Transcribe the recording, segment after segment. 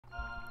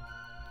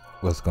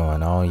What's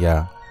going on,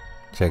 y'all?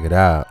 Check it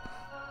out.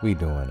 We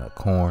doing a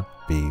corned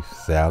beef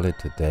salad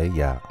today,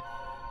 y'all.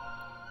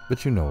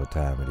 But you know what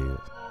time it is.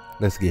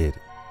 Let's get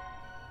it.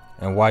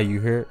 And while you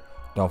here,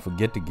 don't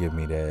forget to give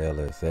me that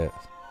LSS.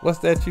 What's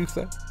that you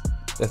say?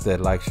 That's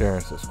that like, share,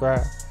 and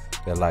subscribe.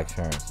 That like,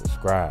 share, and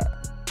subscribe.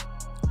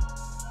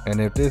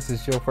 And if this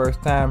is your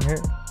first time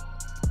here,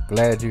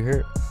 glad you're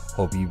here.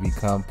 Hope you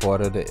become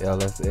part of the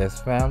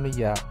LSS family,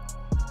 y'all.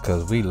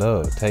 Cause we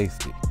love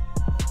tasty.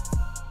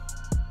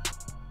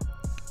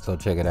 So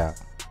check it out.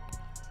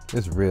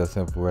 It's a real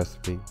simple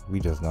recipe. We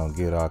just gonna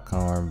get our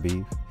corned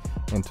beef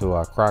into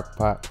our crock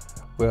pot.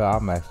 Well,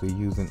 I'm actually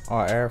using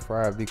our air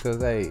fryer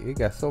because hey, it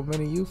got so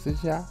many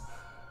uses, y'all.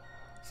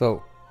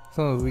 So as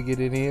soon as we get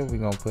it in, we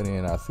gonna put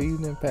in our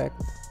seasoning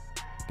packet.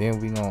 Then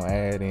we gonna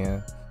add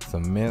in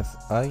some minced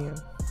onion.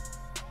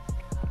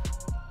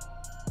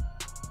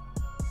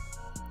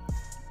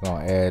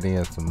 Gonna add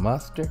in some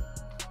mustard.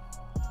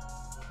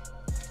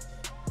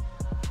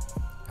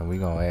 And we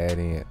gonna add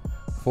in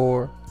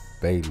 4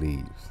 bay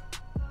leaves.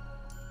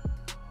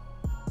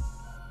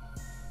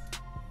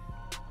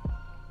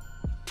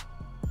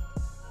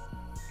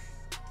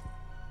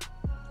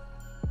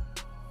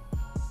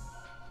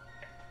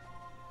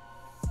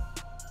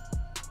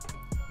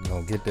 We're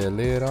gonna get that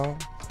lid on.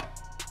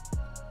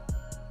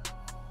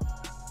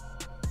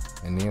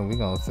 And then we're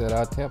gonna set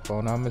our temp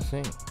on our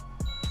machine.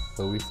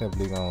 So we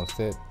simply gonna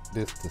set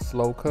this to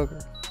slow cooker.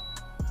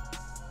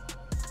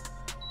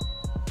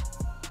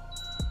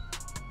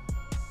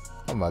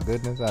 Oh my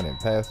goodness, I done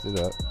passed it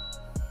up.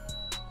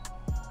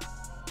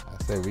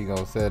 I say we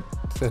gonna set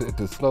it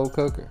to slow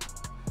cooker.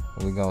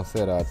 And we gonna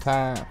set our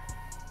time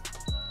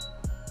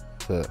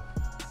to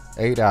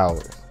 8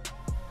 hours.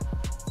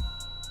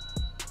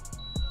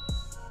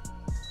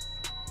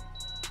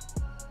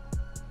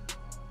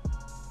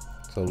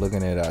 So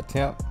looking at our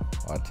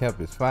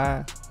temp is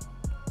fine.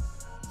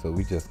 So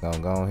we just gonna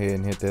go ahead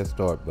and hit that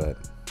start button.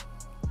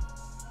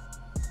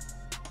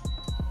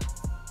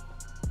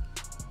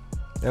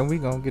 And we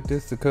gonna get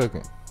this to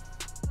cooking.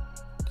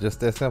 Just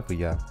that simple,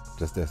 y'all.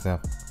 Just that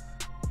simple.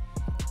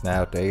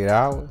 Now after 8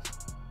 hours,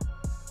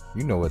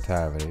 you know what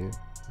time it is.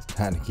 It's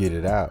time to get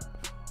it out.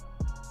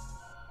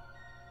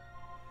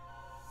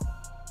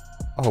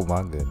 Oh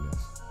my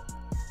goodness.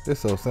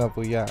 This so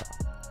simple, y'all.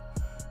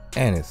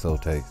 And it's so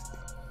tasty.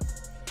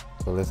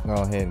 So let's go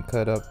ahead and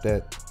cut up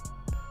that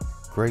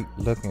great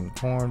looking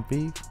corned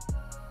beef.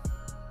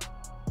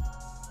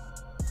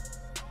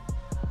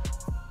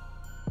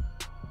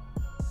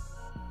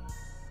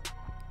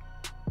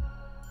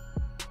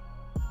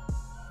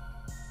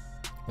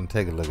 And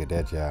take a look at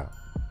that, y'all.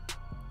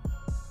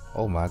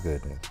 Oh my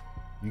goodness.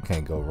 You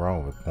can't go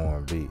wrong with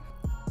corned beef.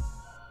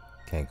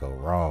 Can't go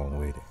wrong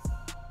with it.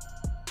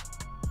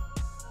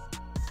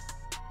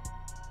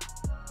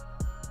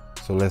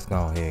 So let's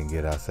go ahead and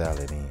get our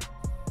salad in.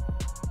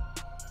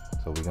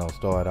 So we're gonna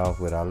start off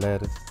with our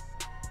lettuce.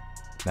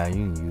 Now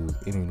you can use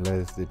any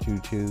lettuce that you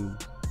choose.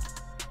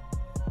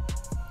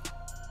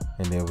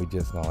 And then we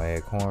just gonna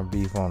add corned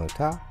beef on the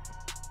top.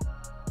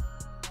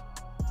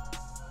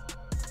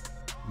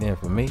 Then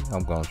for me,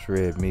 I'm gonna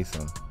shred me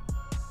some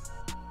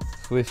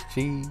Swiss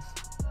cheese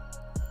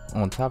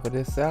on top of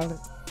this salad.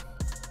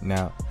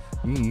 Now,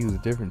 you can use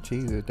different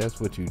cheese if that's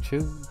what you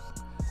choose.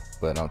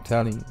 But I'm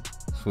telling you,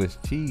 Swiss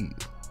cheese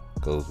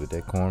goes with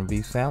that corned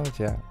beef salad,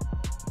 y'all.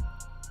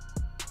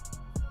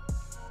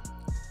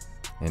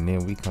 And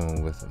then we come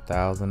in with some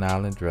Thousand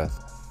Island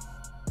dressing.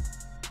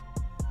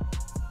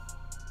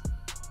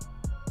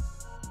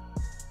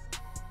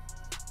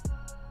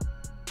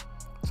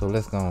 So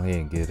let's go ahead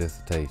and give this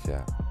a taste,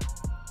 y'all.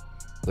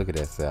 Look at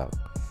that salad.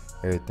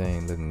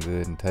 Everything looking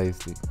good and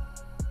tasty.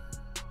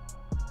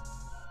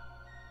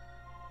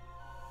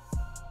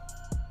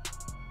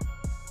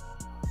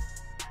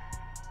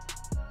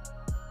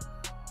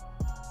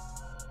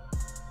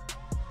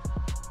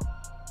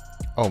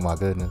 Oh my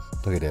goodness.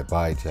 Look at that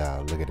bite,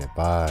 y'all. Look at that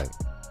bite.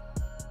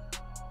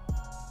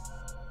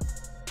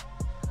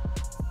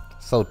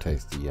 So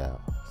tasty, y'all.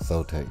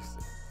 So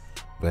tasty.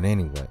 But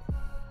anyway,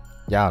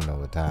 y'all know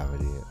what time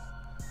it is.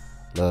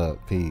 Love,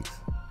 peace,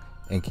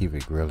 and keep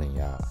it grilling,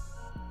 y'all.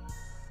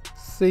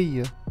 See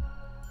ya.